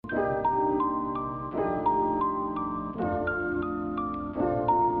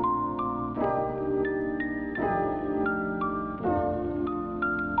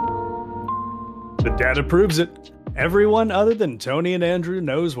Data proves it. Everyone other than Tony and Andrew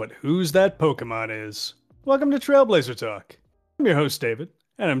knows what Who's That Pokemon is. Welcome to Trailblazer Talk. I'm your host, David,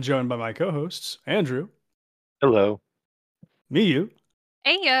 and I'm joined by my co-hosts, Andrew. Hello. Miyu.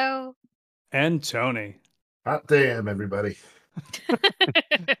 Ayo. And Tony. Hot damn, everybody.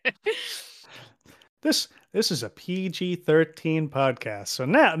 This is a PG-13 podcast. So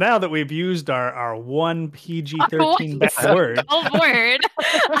now that we've used our one PG-13 bad word,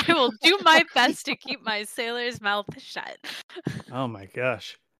 I will do my best to keep my sailor's mouth shut. Oh my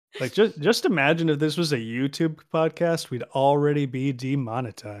gosh. Like just imagine if this was a YouTube podcast, we'd already be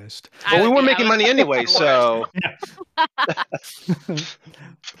demonetized. Well, we weren't making money anyway, so.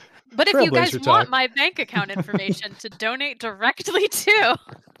 But if you guys want my bank account information to donate directly to.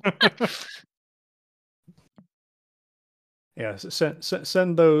 Yeah,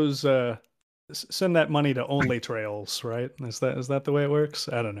 send those send that money to Only Trails, right? Is that the way it works?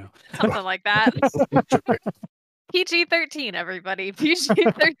 I don't know. Something like that. PG-13, everybody.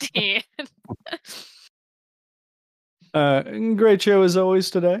 PG-13. Great show as always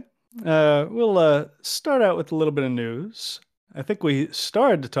today. We'll start out with a little bit of news. I think we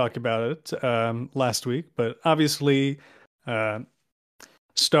started to talk about it last week, but obviously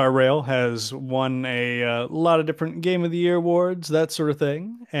Star Rail has won a lot of different Game of the Year awards, that sort of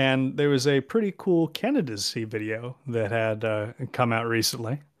thing. And there was a pretty cool candidacy video that had come out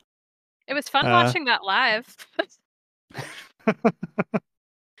recently. It was fun watching that live.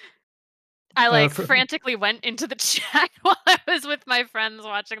 I frantically went into the chat while I was with my friends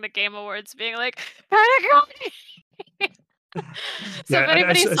watching the Game Awards, being like, Penacony! So if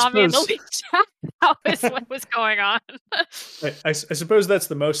anybody saw me in the lead chat, that was what was going on. I suppose that's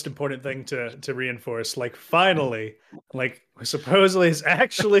the most important thing to reinforce. Like, finally, like, supposedly it's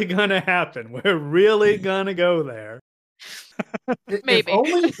actually gonna happen. We're really gonna go there. Maybe.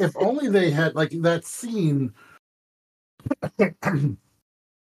 If only they had, like, that scene.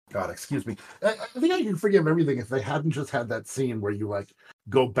 God, excuse me. I think I can forgive everything if they hadn't just had that scene where you, like,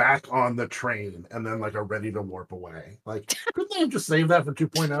 go back on the train and then, like, are ready to warp away. Like, couldn't they have just saved that for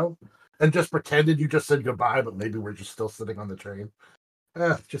 2.0 and just pretended you just said goodbye, but maybe we're just still sitting on the train?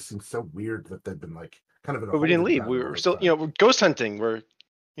 It just seems so weird that they've been, like, kind of in a. But we didn't leave. We were still, we're ghost hunting. We're,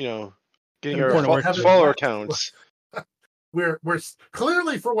 getting our follower counts. We're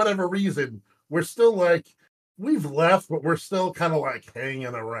clearly, for whatever reason, we're still like, we've left, but we're still kind of like hanging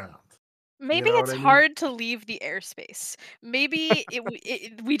around. Maybe it's hard to leave the airspace. Maybe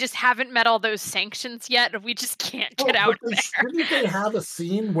we just haven't met all those sanctions yet. We just can't get out of there. Didn't they have a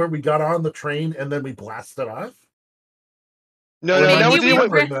scene where we got on the train and then we blasted off? No,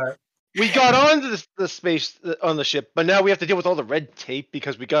 we got on the space on the ship, but now we have to deal with all the red tape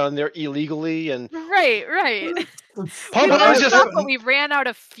because we got on there illegally and. Right. We ran out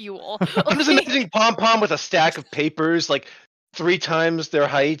of fuel. I'm just imagining Pom Pom with a stack of papers, like 3 times their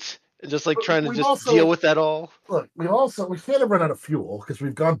height, and just like trying to just deal with that all. Look, we can't have run out of fuel because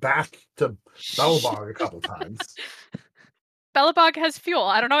we've gone back to Bellabog a couple times. Bellabog has fuel.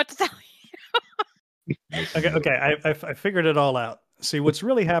 I don't know what to tell you. Okay. I figured it all out. See, what's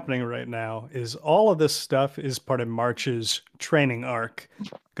really happening right now is all of this stuff is part of March's training arc.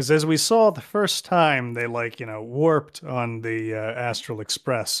 Because as we saw the first time they, warped on the Astral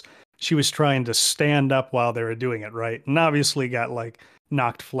Express, she was trying to stand up while they were doing it, right? And obviously got,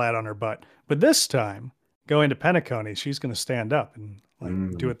 knocked flat on her butt. But this time, going to Penacony, she's going to stand up and,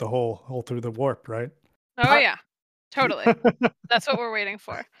 do it the whole through the warp, right? Oh, yeah. Totally. That's what we're waiting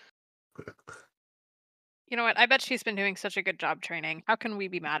for. You know what? I bet she's been doing such a good job training. How can we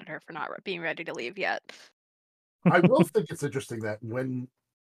be mad at her for not being ready to leave yet? I will think it's interesting that when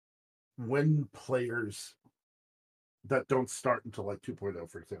players that don't start until 2.0,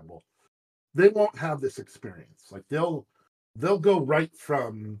 for example, they won't have this experience. Like they'll go right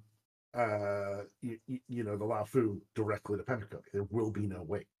from the Lafu directly to Penacony. There will be no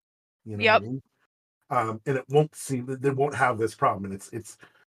wait. You know what I mean? And it won't seem that they won't have this problem, and it's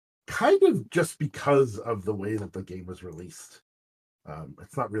kind of just because of the way that the game was released.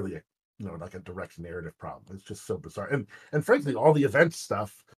 It's not really a direct narrative problem. It's just so bizarre. And frankly, all the event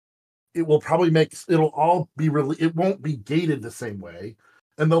stuff, it won't be gated the same way.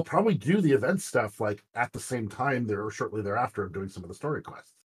 And they'll probably do the event stuff at the same time there or shortly thereafter of doing some of the story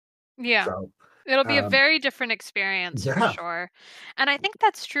quests. Yeah. So, it'll be a very different experience for sure. And I think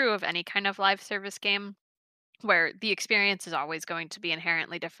that's true of any kind of live service game, where the experience is always going to be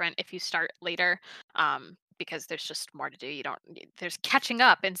inherently different if you start later, because there's just more to do. There's catching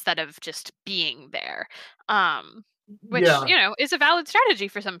up instead of just being there, which is a valid strategy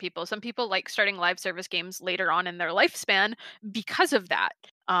for some people. Some people like starting live service games later on in their lifespan because of that.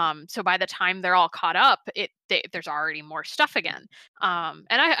 So by the time they're all caught up, there's already more stuff again. And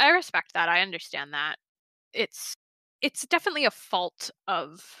I respect that. I understand that. It's definitely a fault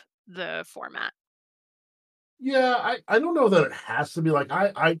of the format. Yeah, I don't know that it has to be like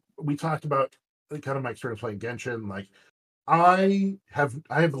we talked about kind of my experience playing Genshin. Like I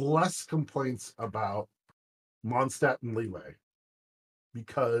have less complaints about Mondstadt and Leeway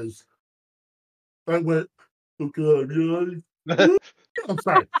because I went, oh god, yeah. I'm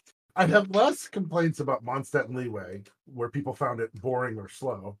sorry. I have less complaints about Mondstadt and Leeway where people found it boring or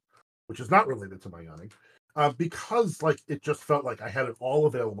slow, which is not related to my yawning, because like it just felt like I had it all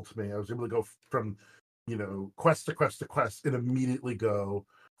available to me. I was able to go from quest to quest to quest and immediately go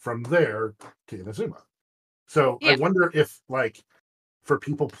from there to Inazuma. So I wonder if like for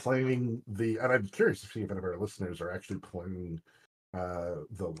people playing and I'm curious to see if any of our listeners are actually playing the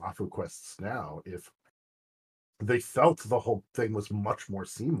Lafu quests now, if they felt the whole thing was much more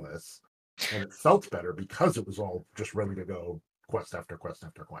seamless and it felt better because it was all just ready to go quest after quest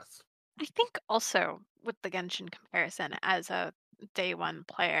after quest. I think also with the Genshin comparison as a day one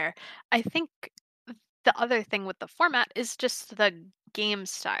player, I think the other thing with the format is just the game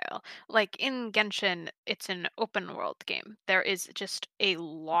style. Like in Genshin, it's an open world game. There is just a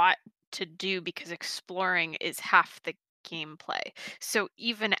lot to do because exploring is half the gameplay. So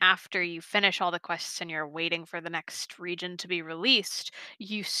even after you finish all the quests and you're waiting for the next region to be released,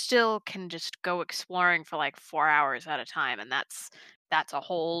 you still can just go exploring for like 4 hours at a time, and that's a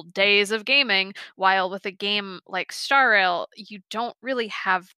whole days of gaming. While with a game like Star Rail, you don't really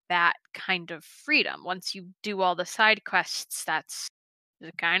have that kind of freedom. Once you do all the side quests, that's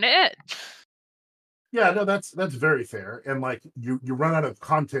kind of it. Yeah, no, that's very fair. And like you run out of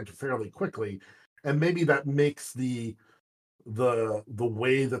content fairly quickly, and maybe that makes the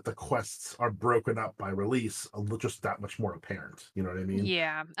way that the quests are broken up by release just that much more apparent. You know what I mean?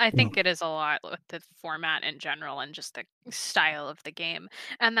 Yeah, I think it is a lot with the format in general and just the style of the game.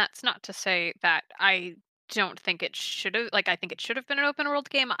 And that's not to say that I don't think it should have, like, I think it should have been an open world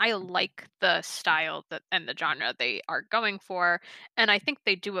game. I like the style and the genre they are going for, and I think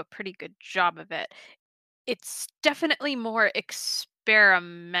they do a pretty good job of it. It's definitely more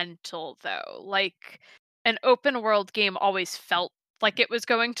experimental though. Like an open world game always felt like it was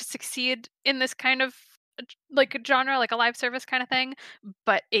going to succeed in this kind of like a genre, like a live service kind of thing,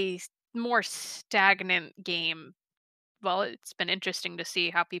 but a more stagnant game. Well, it's been interesting to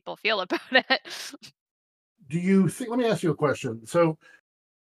see how people feel about it. Do you think, let me ask you a question. So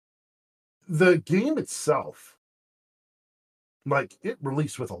the game itself, like it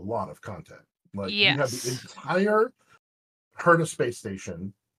released with a lot of content. Like you have the Yes. entire Herta space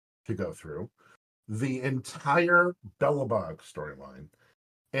station to go through, the entire Bellabog storyline,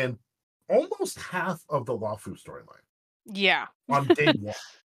 and almost half of the Lafu storyline Yeah. on day one,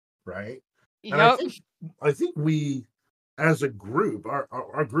 right? And Yep. I think we, as a group,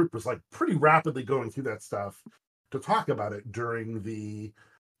 our group was like pretty rapidly going through that stuff to talk about it during the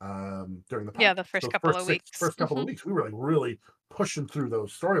podcast. Yeah, the first couple of weeks. First couple of weeks, we were like really pushing through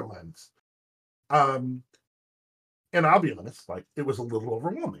those storylines. And I'll be honest, like it was a little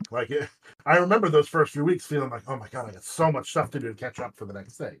overwhelming. Like I remember those first few weeks feeling like, oh my god, I got so much stuff to do to catch up for the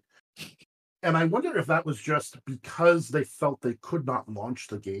next day. And I wonder if that was just because they felt they could not launch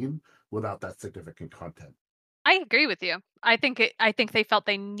the game without that significant content. I agree with you. I think they felt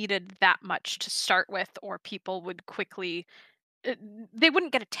they needed that much to start with, or people would quickly they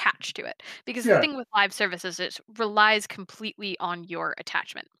wouldn't get attached to it, because the thing with live services is it relies completely on your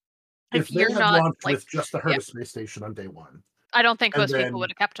attachment. If they you're had not launched like, with just the Herta space station on day one, I don't think and most people then would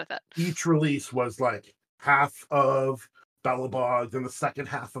have kept with it. each release was like half of Bellabog, then the second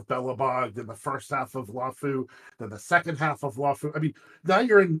half of Bellabog, then the first half of Lafu, then the second half of Lafu. I mean, now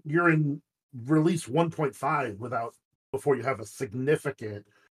you're in release 1.5 before you have a significant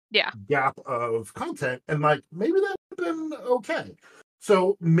gap of content, and like maybe that would have been okay.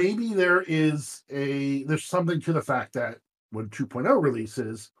 So maybe there's something to the fact that when 2.0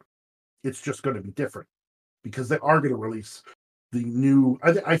 releases, it's just going to be different because they are going to release the new.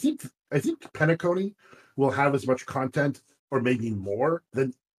 I think Penacony will have as much content or maybe more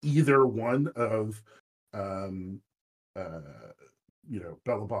than either one of Bellabog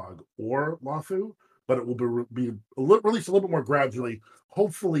or Lafu, but it will be released a little bit more gradually,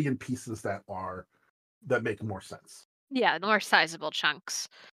 hopefully in pieces that make more sense. Yeah, the more sizable chunks.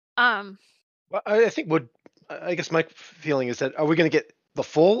 Well, I think I guess my feeling is that, are we going to get the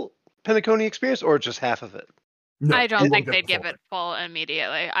full Penacony experience or just half of it? No, I don't think they'd give it full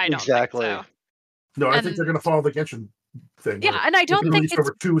immediately. I don't think so. No, I think they're going to follow the Genshin thing. Yeah, and I don't think it's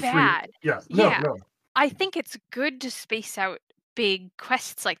over 2 or 3. bad. Yeah, no. I think it's good to space out big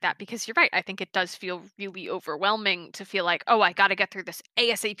quests like that, because you're right. I think it does feel really overwhelming to feel like, oh, I got to get through this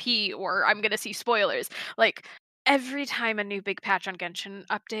ASAP or I'm going to see spoilers. Like every time a new big patch on Genshin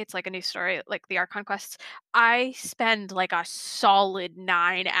updates, like a new story, like the Archon quests, I spend like a solid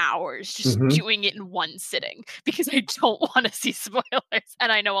 9 hours just doing it in one sitting because I don't want to see spoilers.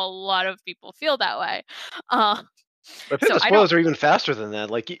 And I know a lot of people feel that way. I think the spoilers are even faster than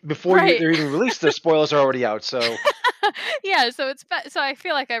that. Like before they're even released, the spoilers are already out. So yeah, so so I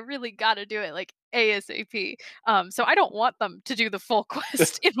feel like I really got to do it like ASAP. So I don't want them to do the full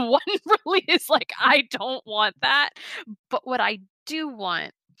quest in one release. Like I don't want that. But what I do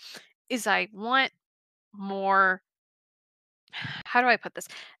want is I want more. How do I put this?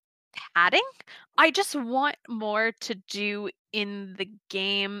 Padding? I just want more to do in the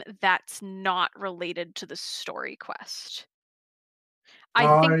game that's not related to the story quest.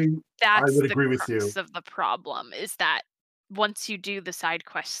 I think that's would the agree with you. crux of the problem, is that once you do the side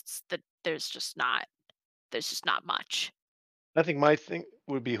quests, that there's just not much. I think my thing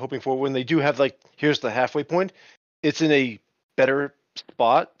would be hoping for when they do have like, here's the halfway point, it's in a better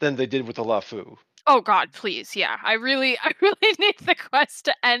spot than they did with the LaFu. Oh God, please, yeah. I really need the quest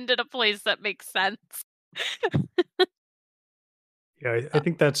to end in a place that makes sense. Yeah, I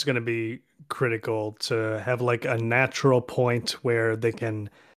think that's going to be critical, to have like a natural point where they can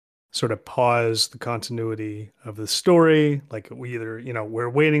sort of pause the continuity of the story. Like we either, we're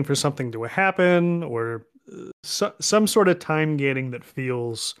waiting for something to happen, or some sort of time gating that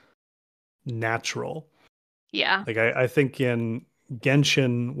feels natural. Yeah. Like I think in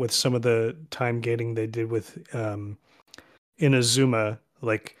Genshin, with some of the time gating they did with Inazuma,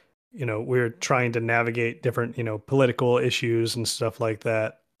 like, we're trying to navigate different, political issues and stuff like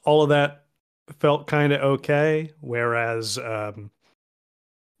that. All of that felt kind of okay. Whereas,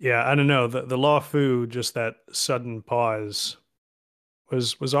 yeah, I don't know, the LaFu, just that sudden pause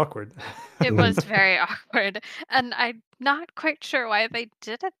was awkward. It was very awkward, and I'm not quite sure why they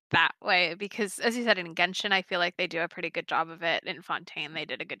did it that way, because as you said, in Genshin, I feel like they do a pretty good job of it. In Fontaine, they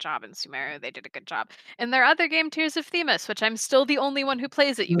did a good job. In Sumeru, they did a good job. In their other game, Tears of Themis, which I'm still the only one who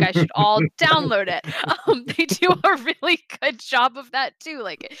plays it, you guys should all download it. They do a really good job of that too.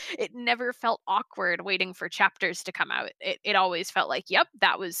 Like it never felt awkward waiting for chapters to come out. It always felt like, yep,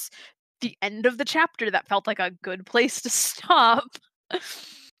 that was the end of the chapter. That felt like a good place to stop.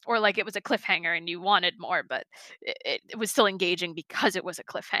 Or like it was a cliffhanger and you wanted more, but it was still engaging because it was a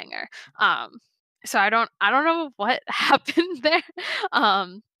cliffhanger. So I don't know what happened there.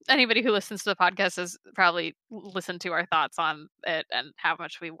 Anybody who listens to the podcast has probably listened to our thoughts on it and how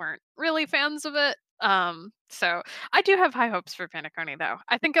much we weren't really fans of it. So I do have high hopes for Penacony, though.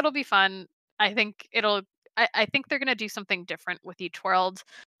 I think it'll be fun. I think I think they're gonna do something different with each world.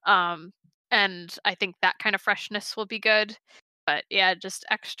 And I think that kind of freshness will be good. But yeah, just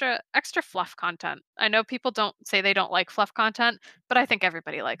extra fluff content. I know people don't say they don't like fluff content, but I think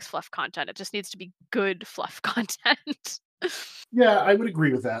everybody likes fluff content. It just needs to be good fluff content. Yeah, I would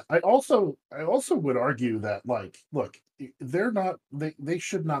agree with that. I also would argue that, like, look, they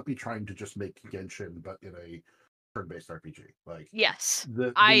should not be trying to just make Genshin but in a turn-based RPG. Like, yes,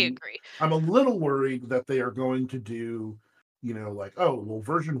 I agree. I'm a little worried that they are going to do, like, oh, well,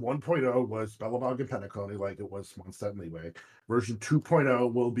 version 1.0 was Belobog and Penacony, like it was Mondstadt anyway. Version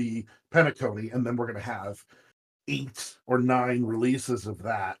 2.0 will be Penacony, and then we're going to have 8 or 9 releases of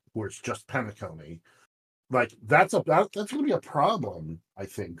that where it's just Penacony. Like that's going to be a problem, I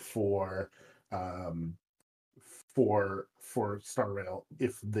think, for Star Rail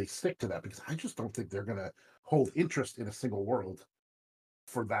if they stick to that, because I just don't think they're going to hold interest in a single world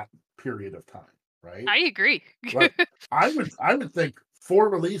for that period of time. Right? I agree. Like, I would think 4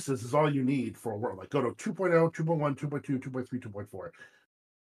 releases is all you need for a world. Like go to 2.0, 2.1, 2.2, 2.3, 2.4.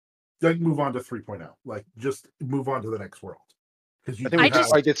 Then move on to 3.0. Like just move on to the next world. I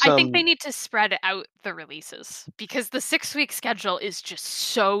think they need to spread out the releases, because the 6-week schedule is just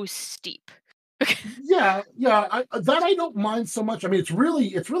so steep. yeah, that I don't mind so much. I mean, it's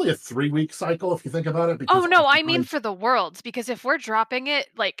really a 3-week cycle if you think about it. Oh no, I mean for the worlds, because if we're dropping it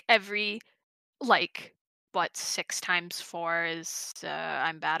like every, like, what, 6 times 4 is,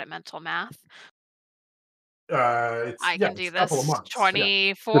 I'm bad at mental math. I can do this.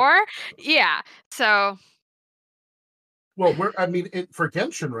 24. Yeah. So. Well, for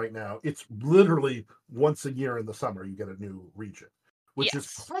Genshin right now, it's literally once a year in the summer you get a new region, which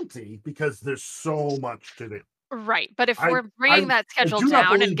is plenty because there's so much to do. Right, but if we're bringing that schedule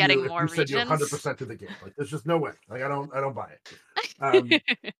down and getting more regions, you're 100% of the game. Like, there's just no way. Like, I don't buy it.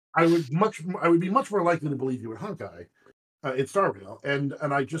 I would be much more likely to believe you in Honkai, in Star Rail, and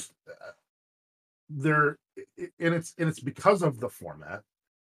I just it's because of the format,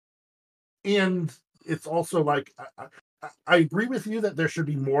 and it's also like I agree with you that there should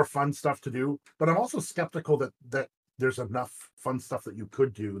be more fun stuff to do, but I'm also skeptical that there's enough fun stuff that you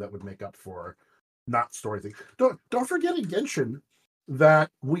could do that would make up for not story things. Don't forget in Genshin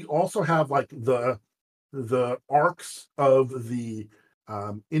that we also have like the arcs of the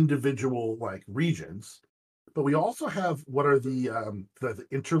individual like regions, but we also have what are the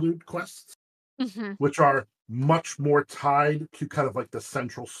interlude quests, which are much more tied to kind of like the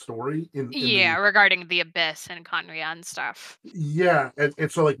central story regarding the Abyss and Conria and stuff. Yeah,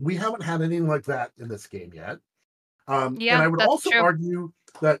 and so like we haven't had anything like that in this game yet. And I would that's also true. argue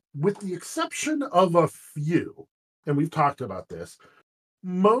that with the exception of a few, and we've talked about this,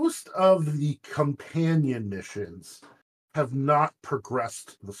 most of the companion missions have not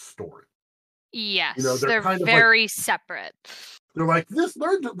progressed the story. Yes, they're kind of very separate. They're like this.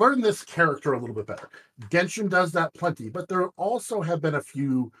 Learn this character a little bit better. Genshin does that plenty, but there also have been a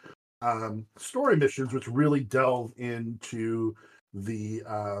few story missions which really delve into the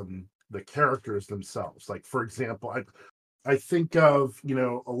characters themselves. Like for example, I think of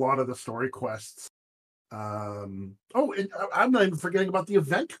a lot of the story quests. And I'm not even forgetting about the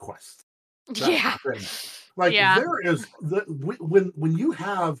event quest. Like there is when you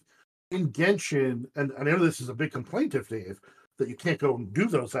have in Genshin, and I know this is a big complaint of Dave that you can't go and do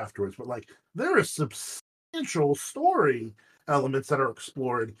those afterwards, but like there is substantial story elements that are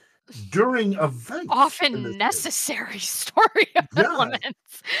explored during events, often necessary story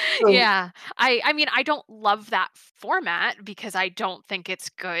elements. So, I mean, I don't love that format because I don't think it's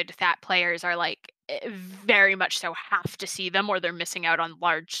good that players are like very much so have to see them or they're missing out on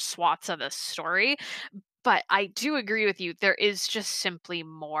large swaths of the story. But I do agree with you. There is just simply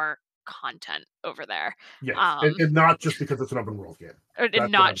more content over there. Yes, and not just because it's an open world game.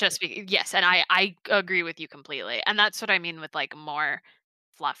 And not just because, yes, and I agree with you completely. And that's what I mean with like more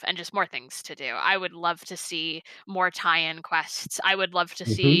fluff and just more things to do. I would love to see more tie-in quests. I would love to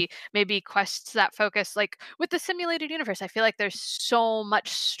see maybe quests that focus like with the simulated universe. I feel like there's so much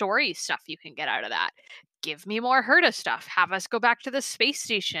story stuff you can get out of that. Give me more Herta stuff. Have us go back to the space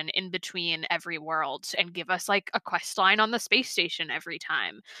station in between every world and give us like a quest line on the space station every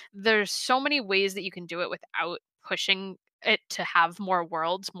time. There's so many ways that you can do it without pushing it to have more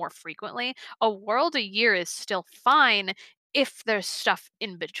worlds more frequently. A world a year is still fine if there's stuff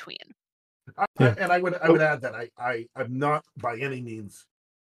in between. And I would add that I'm not by any means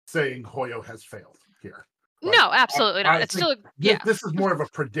saying Hoyo has failed here. Like, no, absolutely not. It's still this is more of a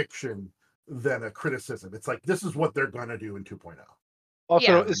prediction than a criticism. It's like this is what they're going to do in 2.0.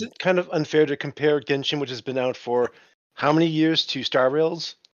 Also, is it kind of unfair to compare Genshin, which has been out for how many years, to Star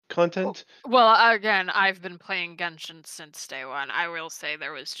Rail's content? Well, again, I've been playing Genshin since day one. I will say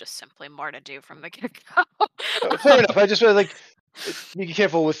there was just simply more to do from the get-go. Fair enough. I just really like be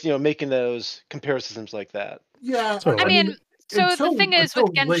careful with making those comparisons like that. Yeah, I mean, so the thing is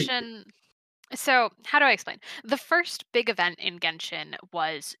with Genshin. So, how do I explain? The first big event in Genshin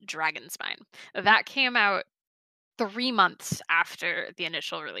was Dragon Spine. That came out 3 months after the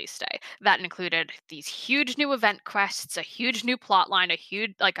initial release day. That included these huge new event quests, a huge new plot line, a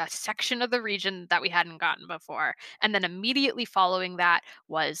section of the region that we hadn't gotten before. And then immediately following that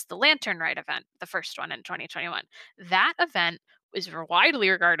was the Lantern Rite event, the first one in 2021. That event was widely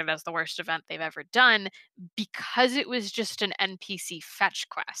regarded as the worst event they've ever done because it was just an NPC fetch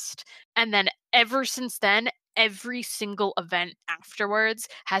quest. And then ever since then, every single event afterwards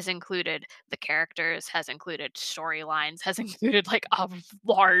has included the characters, has included storylines, has included like a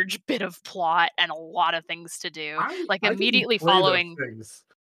large bit of plot and a lot of things to do. Immediately following things.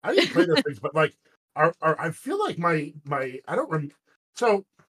 I didn't play those things, but like I feel like my I don't remember. So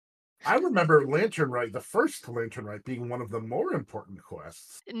I remember Lantern Rite, the first Lantern Rite, being one of the more important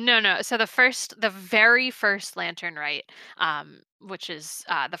quests. No. So the very first Lantern Rite, which is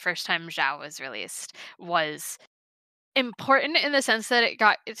the first time Zhao was released, was important in the sense that it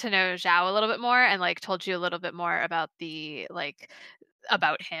got to know Zhao a little bit more and like told you a little bit more about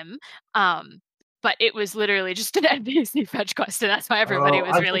about him. But it was literally just an NPC fetch quest, and that's why everybody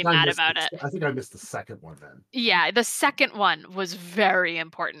was really mad about it. I think I missed the second one then. Yeah, the second one was very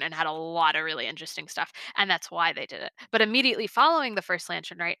important and had a lot of really interesting stuff, and that's why they did it. But immediately following the first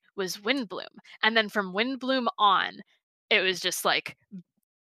Lantern Rite was Windbloom, and then from Windbloom on, it was just like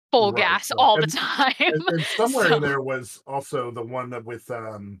full gas all the time. And somewhere in there was also the one with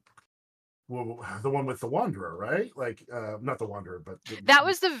the one with the Wanderer, right? Like not the Wanderer, but that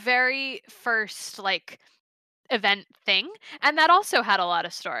was the very first event thing, and that also had a lot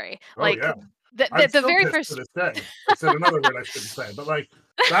of story. Oh, like yeah. the still very pissed first to this day. I said another word I shouldn't say, but like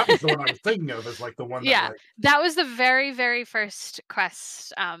that was the one I was thinking of as like the one that yeah, like that was the very, very first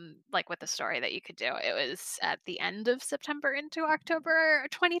quest, like with the story that you could do. It was at the end of September into October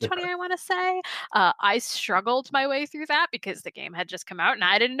 2020, I want to say. I struggled my way through that because the game had just come out and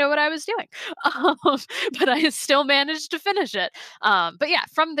I didn't know what I was doing. But I still managed to finish it. But yeah,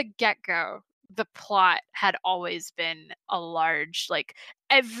 from the get-go, the plot had always been a large, like,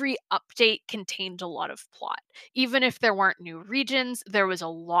 every update contained a lot of plot. Even if there weren't new regions, there was a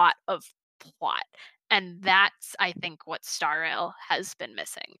lot of plot. And that's, I think, what Star Rail has been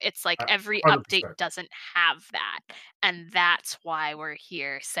missing. It's like every 100%. update doesn't have that. And that's why we're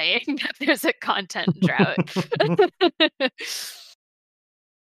here saying that there's a content drought.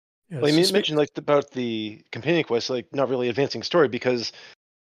 Well, you mentioned like about the companion quests, like not really advancing story, because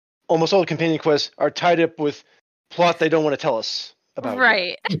almost all the companion quests are tied up with plot they don't want to tell us about.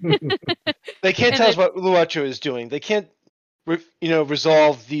 Right. They can't tell us what Luacho is doing. They can't,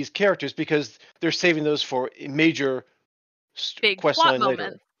 resolve these characters because they're saving those for a major big quest plot line moment.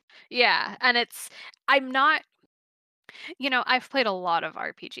 later. Yeah, and I'm not. I've played a lot of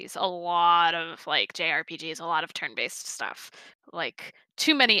RPGs, a lot of like JRPGs, a lot of turn-based stuff, like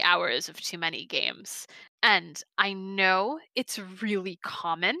too many hours of too many games. And I know it's really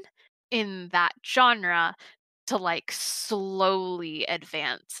common in that genre to like slowly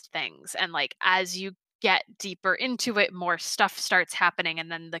advance things. And like as you get deeper into it, more stuff starts happening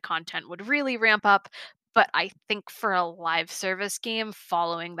and then the content would really ramp up. But I think for a live service game,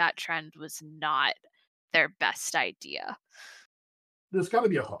 following that trend was not their best idea. There's got to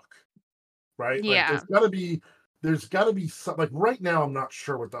be a hook, right? Yeah. Like there's got to be some, like right now I'm not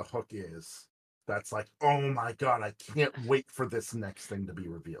sure what the hook is. That's like, oh my god, I can't wait for this next thing to be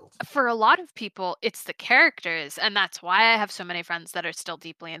revealed. For a lot of people, it's the characters, and that's why I have so many friends that are still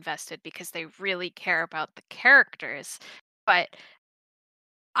deeply invested because they really care about the characters. But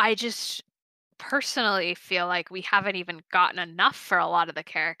I just personally feel like we haven't even gotten enough for a lot of the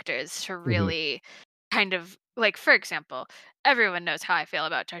characters to really kind of, like, for example, everyone knows how I feel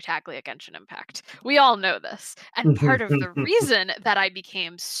about Tartaglia Genshin Impact. We all know this. And part of the reason that I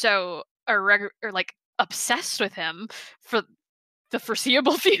became so obsessed with him for the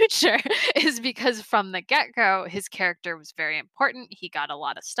foreseeable future is because from the get-go his character was very important. He got a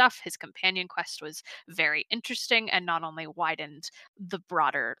lot of stuff. His companion quest was very interesting and not only widened the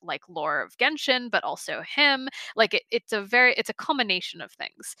broader like lore of Genshin but also him. Like it's a culmination of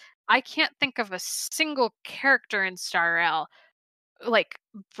things. I can't think of a single character in Star Rail. Like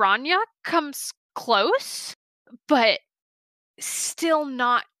Bronya comes close but still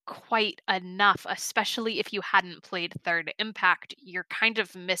not quite enough, especially if you hadn't played Third Impact. You're kind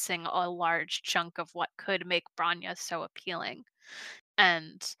of missing a large chunk of what could make Bronya so appealing.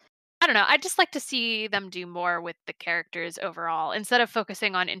 And I don't know, I'd just like to see them do more with the characters overall. Instead of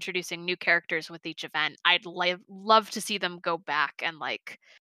focusing on introducing new characters with each event, I'd love to see them go back and like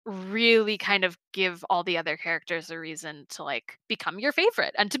really kind of give all the other characters a reason to like become your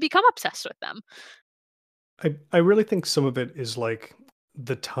favorite and to become obsessed with them. I really think some of it is like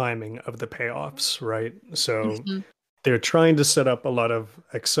the timing of the payoffs, right? So they're trying to set up a lot of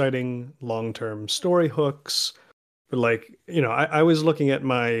exciting long-term story hooks. Like, I was looking at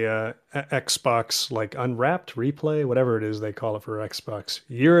my Xbox, like Unwrapped replay, whatever it is they call it for Xbox,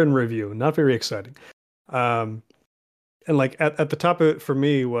 year in review. Not very exciting. And like at the top of it for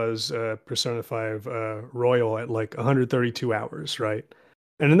me was Persona 5 Royal at like 132 hours, right?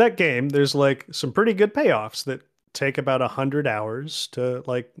 And in that game, there's like some pretty good payoffs that take about 100 hours to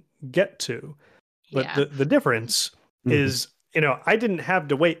like get to. But the difference is, I didn't have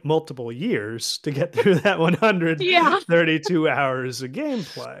to wait multiple years to get through that 132 hours of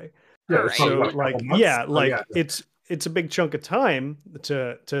gameplay. Yeah, so it's a big chunk of time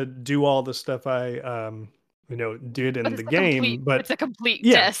to do all the stuff I did in the game. But it's a complete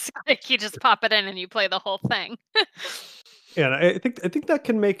disc. Like you just pop it in and you play the whole thing. Yeah, I think that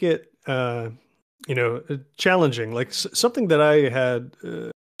can make it challenging. Like something that I had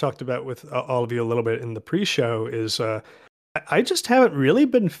talked about with all of you a little bit in the pre-show is I just haven't really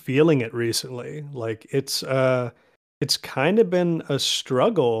been feeling it recently. Like it's kind of been a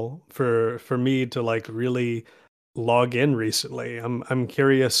struggle for me to like really log in recently. I'm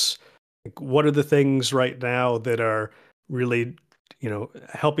curious, like, what are the things right now that are really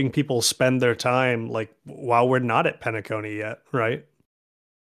helping people spend their time like while we're not at Penacony yet, right?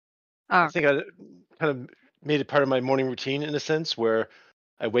 I think I kind of made it part of my morning routine in a sense where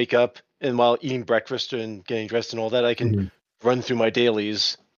I wake up and while eating breakfast and getting dressed and all that, I can run through my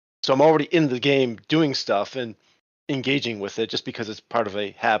dailies So I'm already in the game doing stuff and engaging with it just because it's part of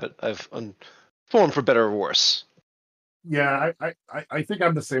a habit I've formed for better or worse. Yeah, I think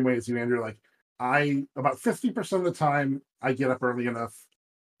I'm the same way as you, Andrew. Like, about 50% of the time I get up early enough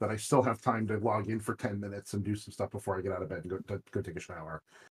that I still have time to log in for 10 minutes and do some stuff before I get out of bed and go take a shower.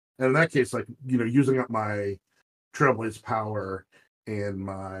 And in that case, like, using up my Trailblaze power and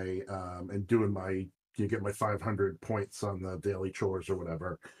my and doing my get my 500 points on the daily chores or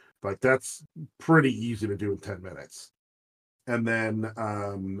whatever, like that's pretty easy to do in 10 minutes. And then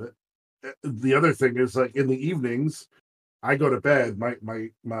the other thing is, like, in the evenings I go to bed.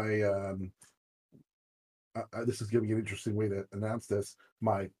 This is going to be an interesting way to announce this.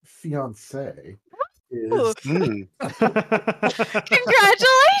 My fiance is.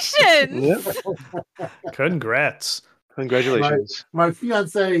 Congratulations! Congrats. Congratulations. My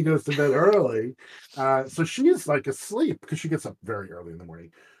fiance goes to bed early, so she's like asleep because she gets up very early in the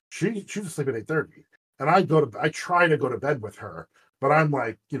morning. She's asleep at 8:30, and I try to go to bed with her, but I'm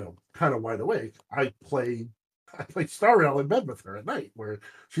like, kind of wide awake. I play Star Rail in bed with her at night, where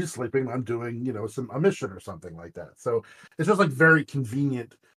she's sleeping. I'm doing, a mission or something like that. So it's just like very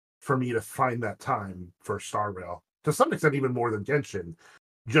convenient for me to find that time for Star Rail, to some extent even more than Genshin,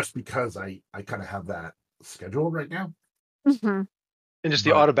 just because I kind of have that schedule right now. Mm-hmm. And just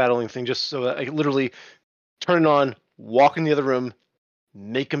the auto battling thing, just so that I can literally turn it on, walk in the other room,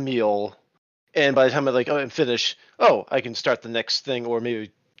 make a meal, and by the time I'm finished, I can start the next thing or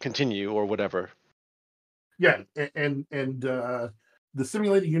maybe continue or whatever. Yeah, and the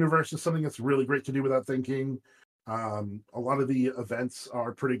simulated universe is something that's really great to do without thinking. A lot of the events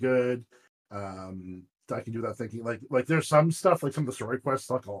are pretty good. I can do without thinking. Like there's some stuff, like some of the story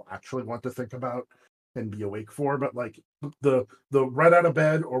quests, like I'll actually want to think about and be awake for. But like the right out of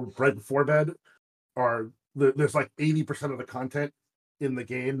bed or right before bed there's like 80% of the content in the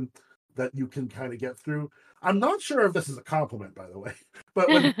game that you can kind of get through. I'm not sure if this is a compliment, by the way, but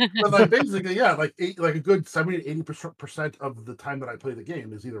when like basically, yeah, like a good 70 to 80% of the time that I play the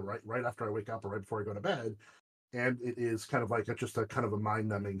game is either right after I wake up or right before I go to bed, and it is kind of like just a kind of a mind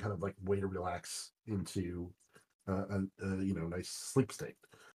numbing kind of like way to relax into a nice sleep state.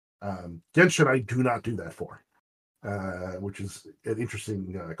 Genshin, I do not do that for, which is an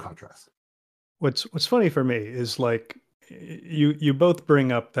interesting contrast. What's funny for me is, like, you both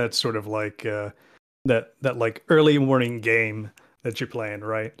bring up that sort of like that like early morning game that you're playing,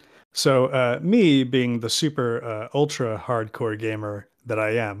 right? So me being the super ultra hardcore gamer that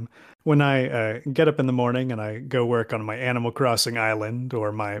I am, when I get up in the morning and I go work on my Animal Crossing island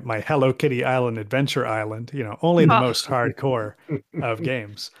or my Hello Kitty Island Adventure Island, only the most hardcore of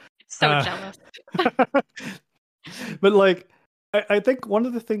games. So jealous. But like, I think one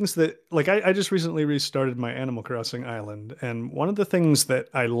of the things that, like, I just recently restarted my Animal Crossing island, and one of the things that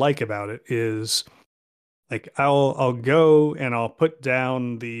I like about it is, like, I'll go and I'll put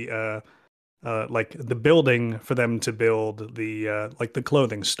down the like the building for them to build the like the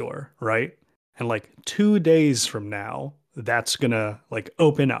clothing store, right? And like 2 days from now, that's gonna like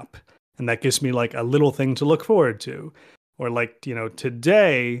open up, and that gives me like a little thing to look forward to. Or like,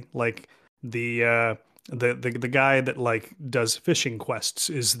 today, like the the guy that like does fishing quests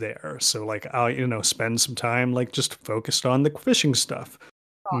is there, so like I'll spend some time like just focused on the fishing stuff.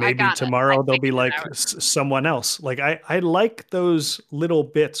 Maybe tomorrow there'll be like someone else. Like I like those little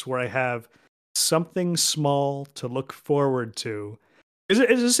bits where I have something small to look forward to. Is it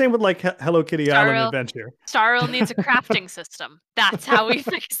the same with like Hello Kitty Island Adventure? Star Rail needs a crafting system. That's how we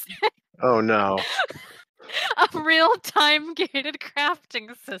fix it. Oh no. A real-time gated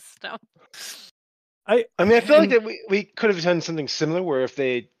crafting system. I mean, I feel like that we could have done something similar, where if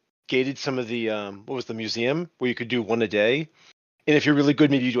they gated some of the what was the museum, where you could do one a day, and if you're really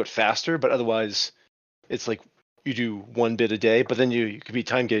good, maybe you do it faster. But otherwise, it's like you do one bit a day, but then you could be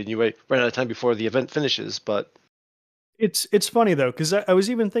time gated, and you run out of time before the event finishes. But it's funny though, because I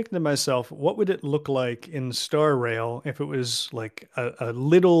was even thinking to myself, what would it look like in Star Rail if it was like a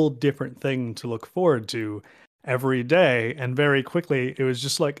little different thing to look forward to every day? And very quickly, it was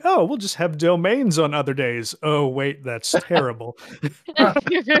just like, oh, we'll just have domains on other days. Oh, wait, that's terrible. I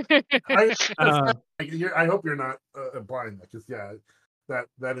hope you're not implying that, because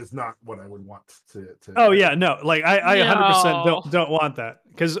that is not what I would want to. Oh yeah, no, like I 100% don't want that,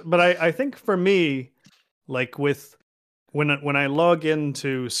 but I think for me, like with when I log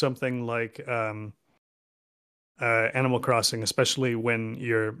into something like Animal Crossing, especially when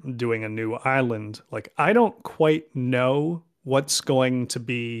you're doing a new island, like I don't quite know what's going to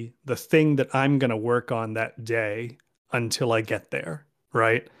be the thing that I'm going to work on that day until I get there,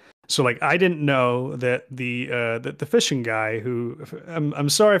 right? So like I didn't know that the fishing guy who I'm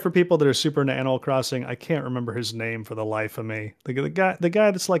sorry for people that are super into Animal Crossing. I can't remember his name for the life of me. The guy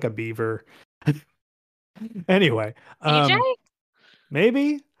that's like a beaver. Anyway, EJ?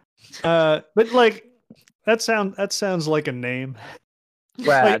 Maybe. But like that sounds like a name. Like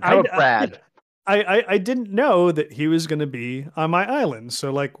Brad. How about Brad? I didn't know that he was going to be on my island. So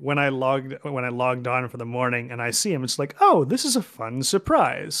like when I logged on for the morning and I see him, it's like, oh, this is a fun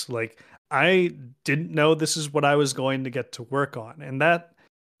surprise. Like I didn't know this is what I was going to get to work on, and that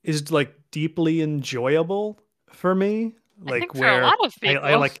is like deeply enjoyable for me. I think Like for a where lot of I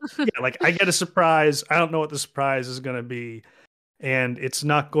people. like yeah, like I get a surprise. I don't know what the surprise is going to be, and it's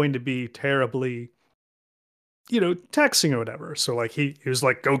not going to be terribly taxing or whatever. So like he was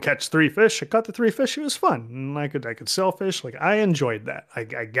like, go catch 3 fish. I caught the 3 fish. It was fun. And I could sell fish. Like I enjoyed that. I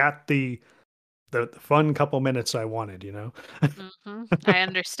got the fun couple minutes I wanted. I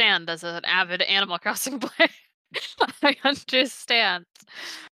understand as an avid Animal Crossing player. I understand.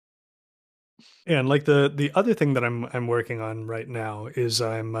 And like the other thing that I'm working on right now is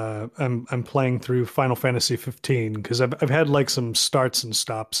I'm playing through Final Fantasy 15 because I've had like some starts and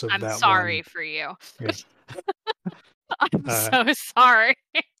stops of I'm that sorry one. for you. Yeah. I'm so sorry.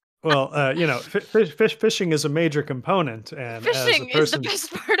 Well, fishing is a major component, and as a Fishing is the person,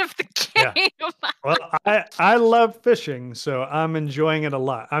 best part of the yeah. game. Well, I love fishing, so I'm enjoying it a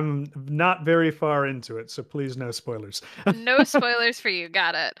lot. I'm not very far into it, so please no spoilers. No spoilers for you.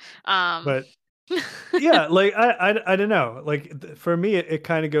 Got it. But yeah, like I don't know. Like for me, it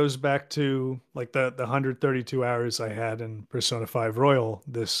kind of goes back to like the 132 hours I had in Persona 5 Royal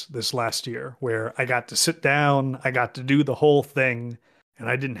this last year, where I got to sit down, I got to do the whole thing, and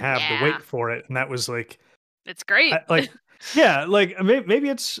I didn't have to Yeah. wait for it, and that was like It's great. yeah, like maybe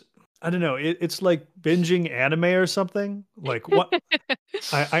it's I don't know. It's like binging anime or something. Like what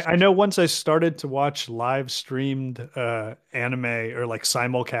I know once I started to watch live streamed anime or like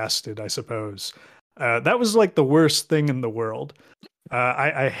simulcasted, I suppose. That was like the worst thing in the world.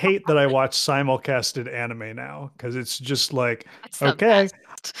 I hate that I watch simulcasted anime now because it's just like, That's the okay,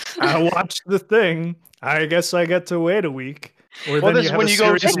 best. I watched the thing. I guess I get to wait a week. Or Well, then this you is have when a you go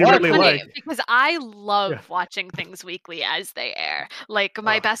series just you watch really it. like. Because I love Yeah. watching things weekly as they air. Like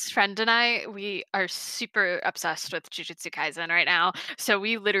my best friend and I, we are super obsessed with Jujutsu Kaisen right now. So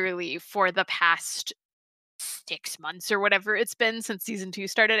we literally, for the past 6 months or whatever it's been since season 2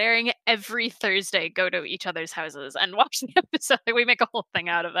 started airing, every Thursday go to each other's houses and watch the episode. We make a whole thing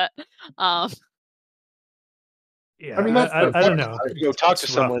out of it. Yeah, I mean, that's I don't know. You go talk It's to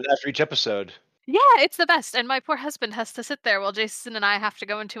rough. someone after each episode. Yeah, it's the best. And my poor husband has to sit there while Jason and I have to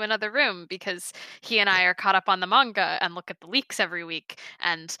go into another room because he and I are caught up on the manga and look at the leaks every week.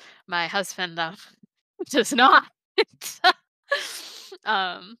 And my husband does not.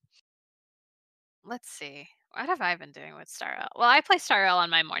 um, let's see. What have I been doing with Star Rail? Well, I play Star Rail on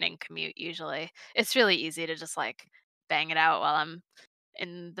my morning commute usually. It's really easy to just like bang it out while I'm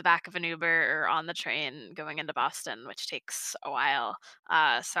in the back of an Uber or on the train going into Boston, which takes a while.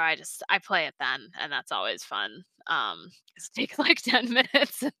 So I play it then, and that's always fun. It takes like 10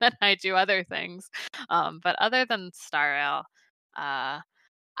 minutes, and then I do other things. But other than Star Rail,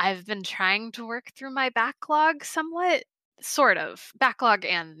 I've been trying to work through my backlog somewhat. Sort of backlog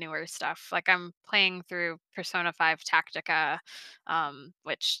and newer stuff. Like I'm playing through Persona 5 Tactica,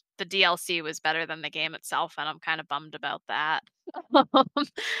 which the DLC was better than the game itself, and I'm kind of bummed about that.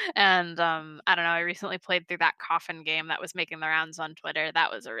 And I don't know. I recently played through that coffin game that was making the rounds on Twitter.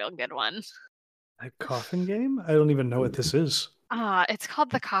 That was a real good one. A coffin game? I don't even know what this is. It's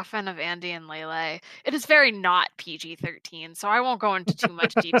called The Coffin of Andy and Lele. It is very not PG-13, so I won't go into too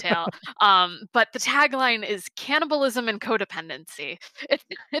much detail. But the tagline is cannibalism and codependency.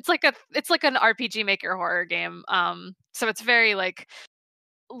 It's like an RPG Maker horror game. So it's very like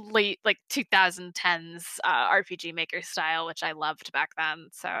late like 2010s RPG Maker style, which I loved back then.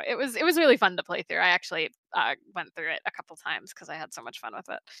 So it was really fun to play through. I actually went through it a couple times because I had so much fun with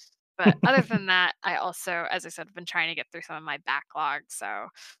it. But other than that, I also, as I said, have been trying to get through some of my backlog. So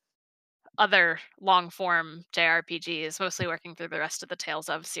other long form JRPGs, mostly working through the rest of the Tales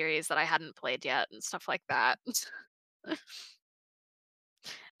of series that I hadn't played yet and stuff like that.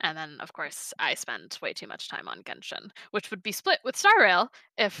 And then, of course, I spend way too much time on Genshin, which would be split with Star Rail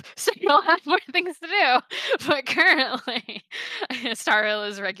if Star Rail had more things to do. But currently, Star Rail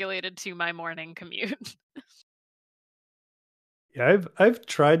is regulated to my morning commute. Yeah, I've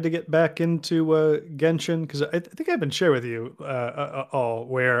tried to get back into Genshin because I think I've been sharing with you all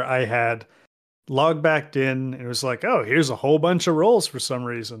where I had logged back in and it was like, oh, here's a whole bunch of roles for some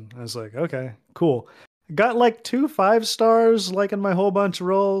reason. I was like, okay, cool. got like 2 5 stars, like in my whole bunch of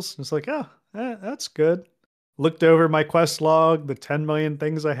rolls. It's like, oh, that's good. Looked over my quest log, the 10 million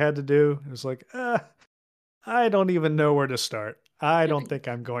things I had to do. It was like, I don't even know where to start. I don't think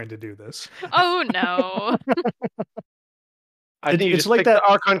I'm going to do this. Oh no. I think you it's just like pick that the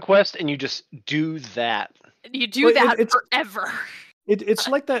Archon quest and you just do that. You do that forever. It's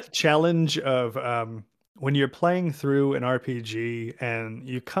like that challenge of when you're playing through an RPG and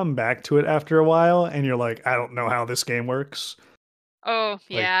you come back to it after a while and you're like, I don't know how this game works. Oh,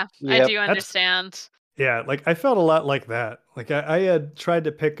 yeah. I Yep. do understand. Yeah, like I felt a lot like that. Like I had tried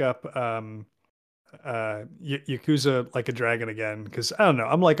to pick up Yakuza Like a Dragon again because I don't know,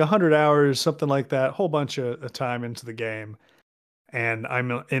 I'm like 100 hours, something like that, whole bunch of time into the game, and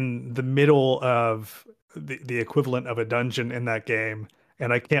I'm in the middle of the equivalent of a dungeon in that game,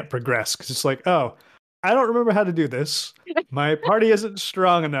 and I can't progress because it's like, oh, I don't remember how to do this. My party isn't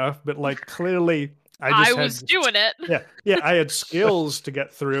strong enough, but like clearly I was doing it. Yeah, I had skills to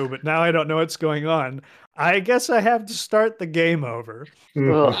get through, but now I don't know what's going on. I guess I have to start the game over.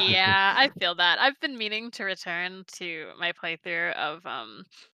 Yeah, I feel that. I've been meaning to return to my playthrough of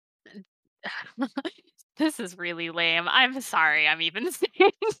this is really lame. I'm sorry I'm even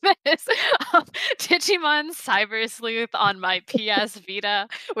saying this. Digimon Cyber Sleuth on my PS Vita,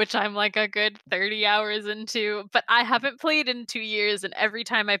 which I'm like a good 30 hours into, but I haven't played in 2 years, and every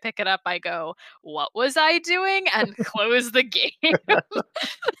time I pick it up, I go, what was I doing? And close the game.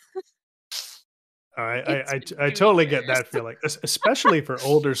 I totally get that feeling, especially for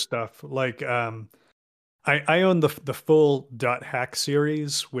older stuff. Like I own the full .hack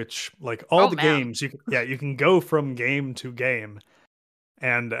series, which like all the games you can go from game to game,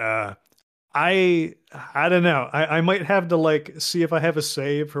 and I don't know, I might have to like see if I have a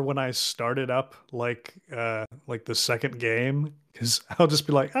save for when I started up like the second game, because I'll just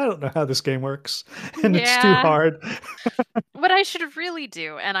be like, I don't know how this game works, and it's too hard. What I should really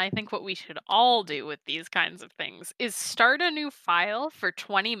do, and I think what we should all do with these kinds of things, is start a new file for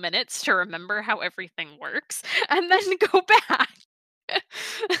 20 minutes to remember how everything works, and then go back.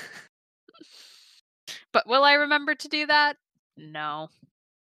 But will I remember to do that? No.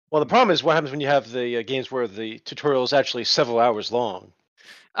 Well, the problem is what happens when you have the games where the tutorial is actually several hours long.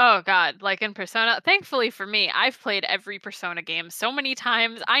 Oh god, like in Persona. Thankfully for me, I've played every Persona game so many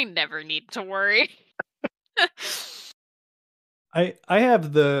times, I never need to worry. I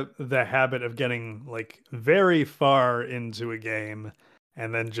have the habit of getting like very far into a game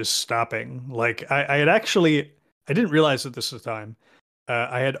and then just stopping. Like I had actually, I didn't realize at this time,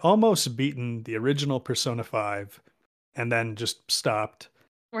 I had almost beaten the original Persona 5 and then just stopped.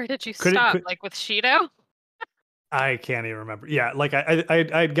 Where did you stop? Like with Shido? I can't even remember. Yeah, like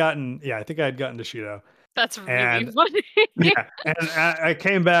I'd gotten, I think I had gotten to Shido. That's really funny. Yeah, and I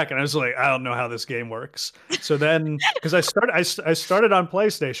came back and I was like, I don't know how this game works. So then, because I started on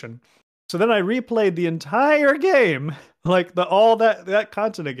PlayStation, so then I replayed the entire game, like all that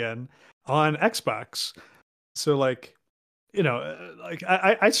content again on Xbox. So like, like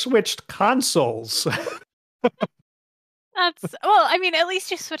I switched consoles. Well, I mean, at least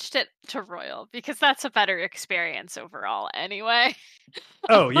you switched it to Royal, because that's a better experience overall anyway.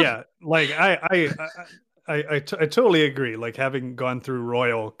 Oh yeah, like I totally agree. Like having gone through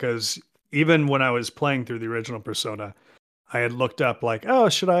Royal, because even when I was playing through the original Persona, I had looked up like, oh,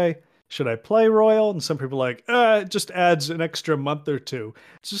 should I play Royal? And some people were like, it just adds an extra month or two.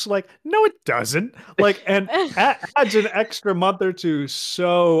 It's just like, no, it doesn't. Like, and adds an extra month or two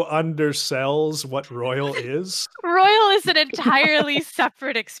so undersells what Royal is. Royal is an entirely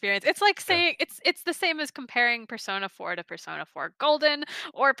separate experience. It's like saying it's the same as comparing Persona 4 to Persona 4 Golden,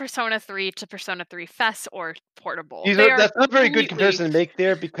 or Persona 3 to Persona 3 FES or Portable. That's not a very good comparison to make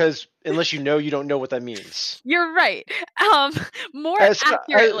there, because unless you don't know what that means. You're right. More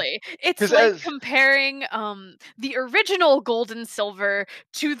accurately, it's like comparing the original Gold and Silver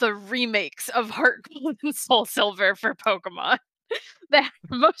to the remakes of Heart Gold and Soul Silver for Pokemon. That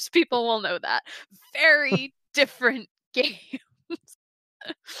most people will know that. Very different games.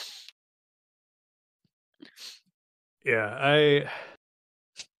 Yeah,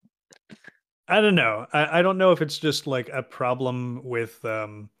 I don't know. I don't know if it's just like a problem with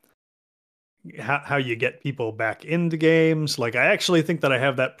how you get people back into games. Like I actually think that I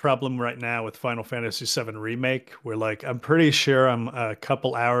have that problem right now with Final Fantasy VII Remake, where like I'm pretty sure I'm a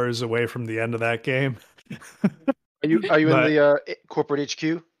couple hours away from the end of that game. Are you in the corporate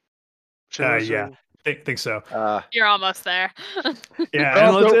HQ? Yeah, think so. You're almost there.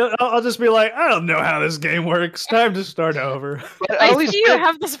 Yeah, and I'll just be like, I don't know how this game works. Time to start over. I see you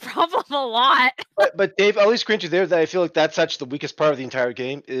have this problem a lot. But Dave, I'll at least grant you there that I feel like that's actually the weakest part of the entire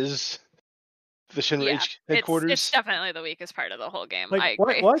game is the Shinra headquarters. It's definitely the weakest part of the whole game. Like, I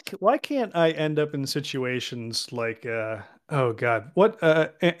agree. why can't I end up in situations like oh God, what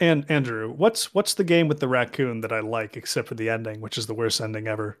and Andrew, what's the game with the raccoon that I like except for the ending, which is the worst ending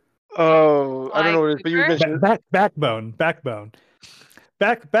ever? Oh, I don't know what it is, but you mentioned Backbone.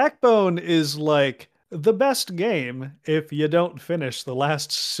 Backbone is like the best game if you don't finish the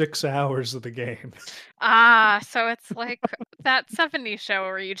last 6 hours of the game. So it's like that 70s show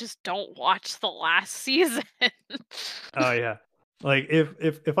where you just don't watch the last season. Oh yeah. Like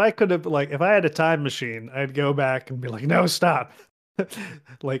if I could have, like, if I had a time machine, I'd go back and be like, no, stop.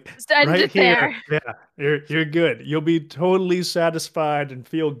 Like Just end right it here. there. Yeah, you're good. You'll be totally satisfied and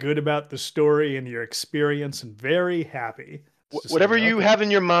feel good about the story and your experience and very happy. whatever like, you okay. have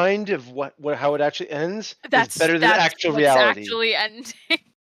in your mind of how it actually ends That's is better than actual what's reality. actually ending.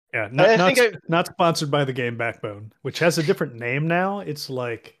 Yeah, I not sponsored by the game Backbone, which has a different name now. It's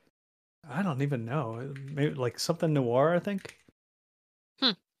like, I don't even know. Maybe like something noir, I think.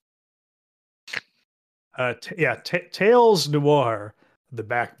 Tales Noir, the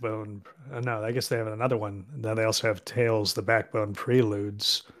Backbone. No, I guess they have another one. Then they also have Tales, the Backbone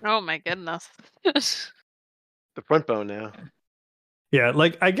Preludes. Oh my goodness. the front bone now. Yeah,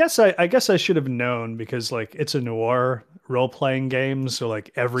 like I guess I should have known, because like it's a noir role-playing game, so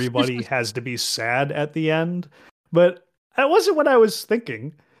like everybody has to be sad at the end. But that wasn't what I was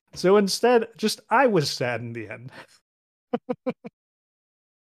thinking. So instead, just I was sad in the end.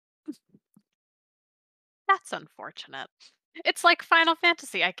 That's unfortunate. It's like Final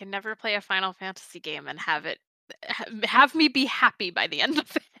Fantasy. I can never play a Final Fantasy game and have me be happy by the end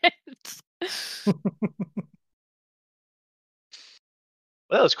of it.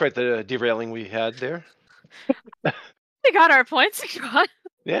 Well, that was quite the derailing we had there. We got our points across.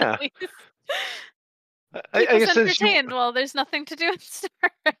 Yeah. I guess entertained. Well, there's nothing to do in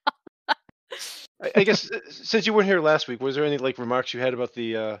Star. I guess since you weren't here last week, was there any like remarks you had about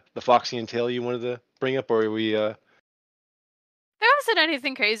the Foxy and Tail you wanted to bring up, or we? There wasn't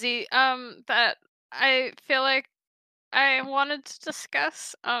anything crazy that I feel like I wanted to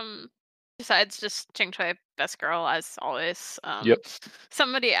discuss. Besides just Ching Choi, best girl as always. Yep.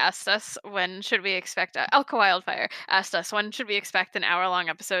 Somebody asked us, when should we expect Elka Wildfire asked us, when should we expect an hour-long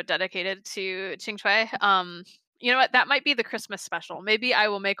episode dedicated to Ching Choi? You know what? That might be the Christmas special. Maybe I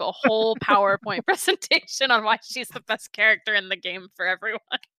will make a whole PowerPoint presentation on why she's the best character in the game for everyone.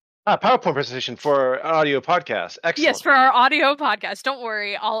 PowerPoint presentation for our audio podcast. Excellent. Yes, for our audio podcast. Don't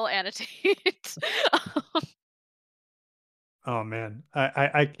worry, I'll annotate. Oh man,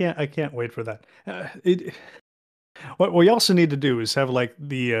 I can't wait for that. What we also need to do is have like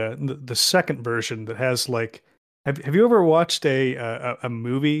the second version that has like. Have you ever watched a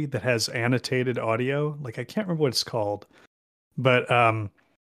movie that has annotated audio? Like, I can't remember what it's called, but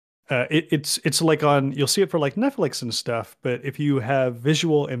it's like on, you'll see it for like Netflix and stuff. But if you have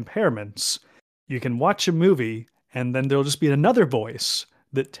visual impairments, you can watch a movie and then there'll just be another voice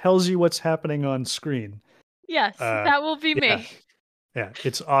that tells you what's happening on screen. Yes, that will be me. Yeah,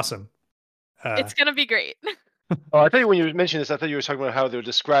 it's awesome. It's gonna be great. Oh, I thought when you mentioned this, I thought you were talking about how they would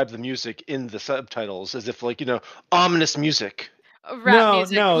describe the music in the subtitles as if, like, ominous music.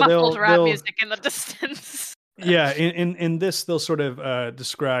 Muffled rap music in the distance. Yeah, in this, they'll sort of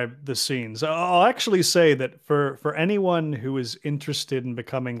describe the scenes. I'll actually say that for anyone who is interested in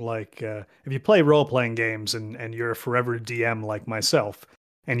becoming like, if you play role-playing games and you're a forever DM like myself,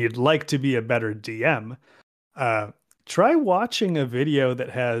 and you'd like to be a better DM, try watching a video that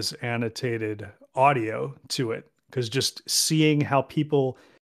has annotated audio to it, because just seeing how people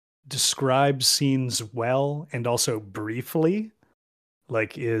describe scenes well and also briefly,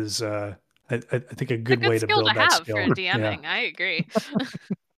 like, is I think a good way to build that skill. For DMing. Yeah. I agree.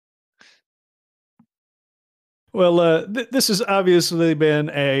 Well, this has obviously been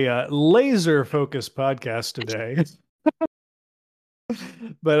a laser-focused podcast today.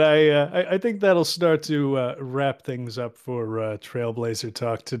 But I think that'll start to wrap things up for Trailblazer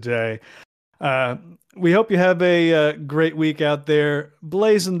Talk today. We hope you have a great week out there,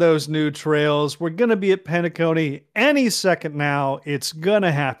 blazing those new trails. We're going to be at Penacony any second now. It's going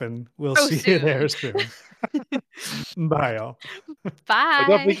to happen. We'll see you there soon. Bye, y'all.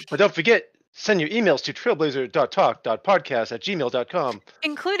 Bye. But don't forget, send your emails to trailblazer.talk.podcast@gmail.com.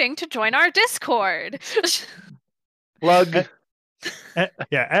 Including to join our Discord. Plug.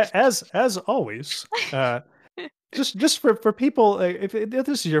 Yeah, as always, just for people, if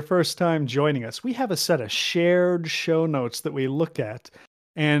this is your first time joining us, we have a set of shared show notes that we look at.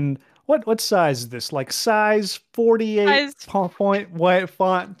 And what size is this? Like size 48 point white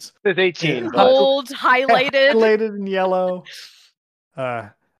font? It's 18. Bold, highlighted in yellow.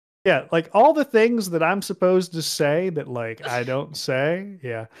 Yeah, like all the things that I'm supposed to say that like I don't say.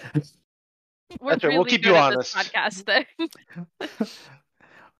 Yeah. We're really we'll keep good you at honest. this podcast thing.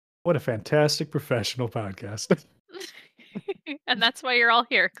 What a fantastic professional podcast. And that's why you're all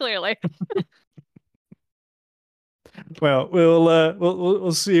here, clearly. Well,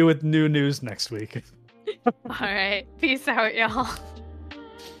 we'll see you with new news next week. All right. Peace out, y'all.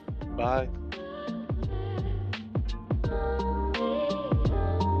 Bye.